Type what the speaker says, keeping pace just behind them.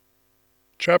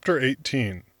Chapter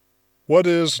 18. What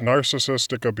is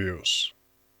narcissistic abuse?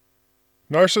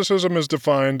 Narcissism is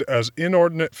defined as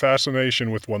inordinate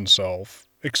fascination with oneself,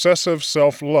 excessive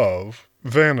self-love,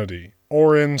 vanity,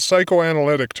 or in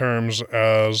psychoanalytic terms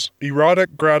as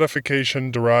erotic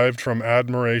gratification derived from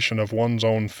admiration of one's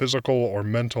own physical or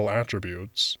mental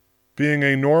attributes, being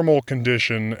a normal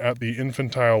condition at the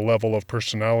infantile level of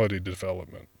personality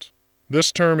development.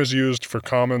 This term is used for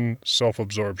common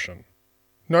self-absorption.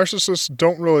 Narcissists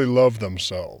don't really love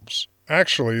themselves.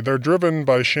 Actually, they're driven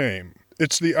by shame.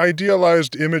 It's the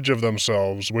idealized image of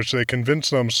themselves which they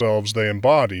convince themselves they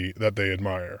embody that they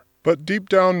admire. But deep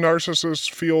down, narcissists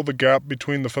feel the gap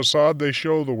between the facade they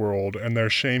show the world and their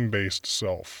shame-based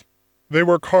self. They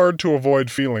work hard to avoid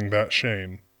feeling that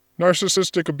shame.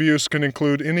 Narcissistic abuse can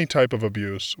include any type of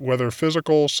abuse, whether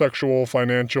physical, sexual,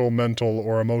 financial, mental,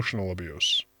 or emotional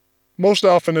abuse. Most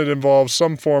often it involves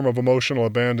some form of emotional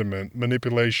abandonment,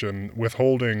 manipulation,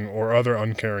 withholding, or other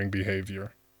uncaring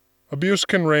behavior. Abuse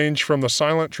can range from the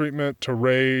silent treatment to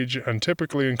rage and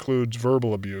typically includes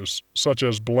verbal abuse, such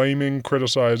as blaming,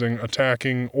 criticizing,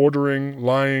 attacking, ordering,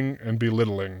 lying, and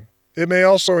belittling. It may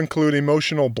also include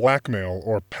emotional blackmail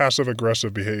or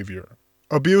passive-aggressive behavior.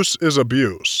 Abuse is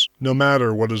abuse, no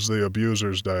matter what is the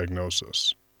abuser's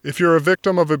diagnosis. If you're a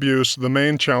victim of abuse, the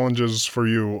main challenges for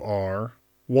you are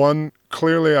 1.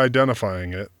 Clearly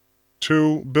identifying it,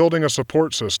 2. Building a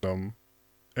support system,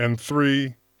 and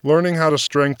 3. Learning how to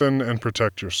strengthen and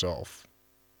protect yourself.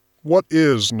 What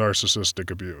is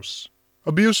narcissistic abuse?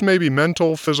 Abuse may be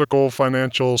mental, physical,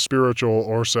 financial, spiritual,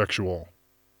 or sexual.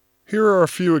 Here are a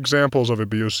few examples of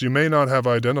abuse you may not have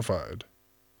identified.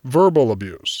 Verbal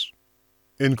abuse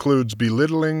includes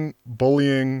belittling,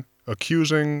 bullying,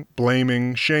 accusing,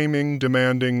 blaming, shaming,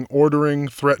 demanding, ordering,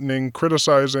 threatening,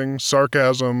 criticizing,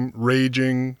 sarcasm,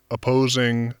 raging,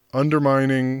 opposing,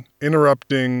 undermining,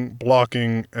 interrupting,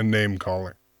 blocking, and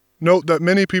name-calling. Note that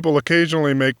many people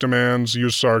occasionally make demands,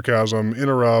 use sarcasm,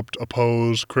 interrupt,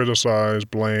 oppose, criticize,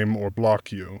 blame, or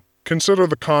block you. Consider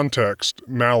the context,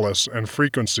 malice, and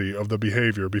frequency of the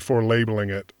behavior before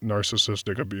labeling it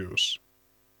narcissistic abuse.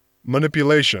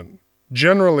 Manipulation.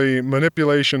 Generally,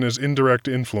 manipulation is indirect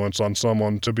influence on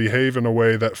someone to behave in a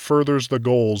way that furthers the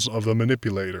goals of the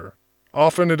manipulator.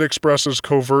 Often it expresses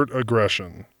covert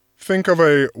aggression. Think of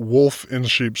a wolf in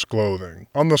sheep's clothing.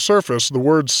 On the surface, the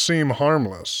words seem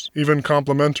harmless, even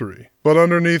complimentary, but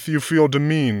underneath you feel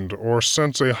demeaned or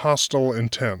sense a hostile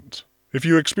intent. If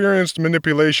you experienced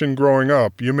manipulation growing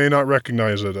up, you may not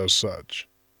recognize it as such.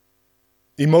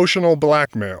 Emotional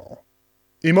blackmail.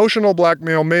 Emotional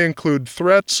blackmail may include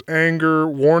threats, anger,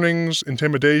 warnings,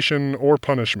 intimidation, or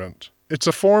punishment. It's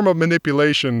a form of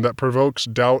manipulation that provokes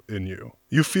doubt in you.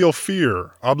 You feel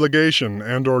fear, obligation,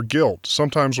 and/or guilt,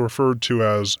 sometimes referred to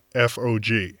as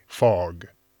FOG, fog.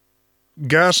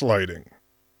 Gaslighting.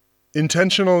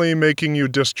 Intentionally making you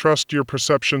distrust your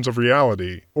perceptions of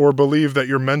reality or believe that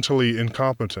you're mentally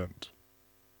incompetent.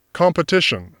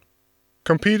 Competition.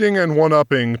 Competing and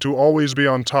one-upping to always be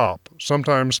on top,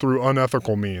 sometimes through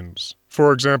unethical means.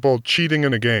 For example, cheating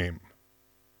in a game.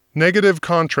 Negative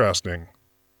contrasting.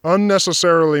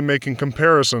 Unnecessarily making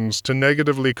comparisons to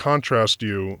negatively contrast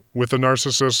you with a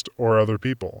narcissist or other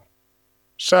people.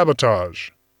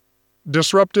 Sabotage.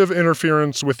 Disruptive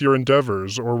interference with your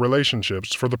endeavors or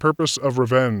relationships for the purpose of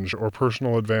revenge or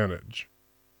personal advantage.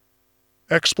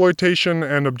 Exploitation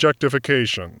and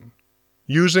objectification.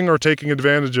 Using or taking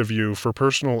advantage of you for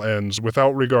personal ends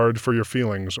without regard for your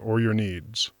feelings or your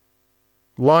needs.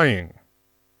 Lying.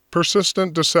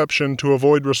 Persistent deception to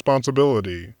avoid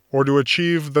responsibility or to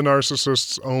achieve the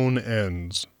narcissist's own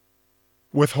ends.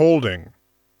 Withholding.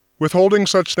 Withholding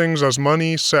such things as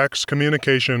money, sex,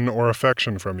 communication, or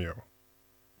affection from you.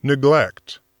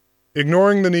 Neglect.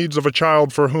 Ignoring the needs of a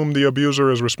child for whom the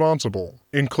abuser is responsible.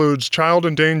 Includes child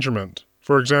endangerment.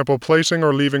 For example, placing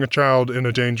or leaving a child in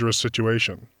a dangerous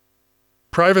situation.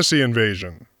 Privacy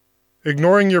invasion.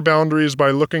 Ignoring your boundaries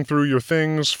by looking through your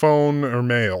things, phone, or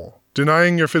mail.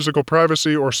 Denying your physical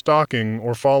privacy or stalking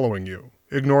or following you.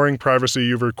 Ignoring privacy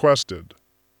you've requested.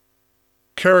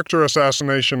 Character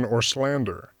assassination or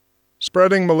slander.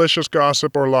 Spreading malicious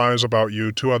gossip or lies about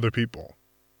you to other people.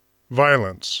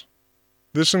 Violence.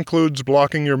 This includes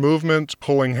blocking your movement,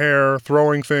 pulling hair,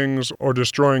 throwing things, or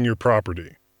destroying your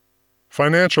property.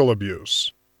 Financial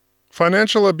abuse.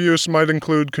 Financial abuse might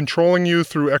include controlling you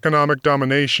through economic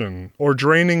domination, or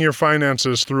draining your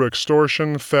finances through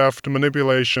extortion, theft,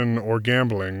 manipulation, or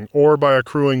gambling, or by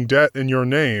accruing debt in your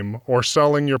name or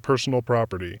selling your personal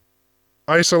property.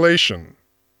 Isolation.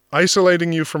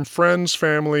 isolating you from friends,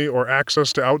 family, or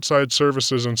access to outside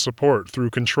services and support through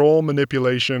control,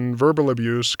 manipulation, verbal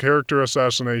abuse, character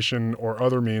assassination, or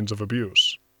other means of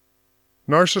abuse.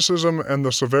 Narcissism and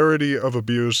the severity of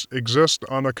abuse exist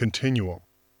on a continuum.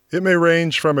 It may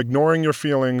range from ignoring your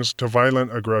feelings to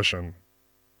violent aggression.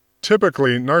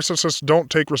 Typically, narcissists don't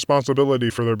take responsibility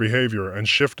for their behavior and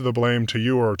shift the blame to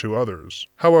you or to others.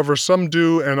 However, some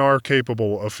do and are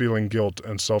capable of feeling guilt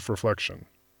and self-reflection.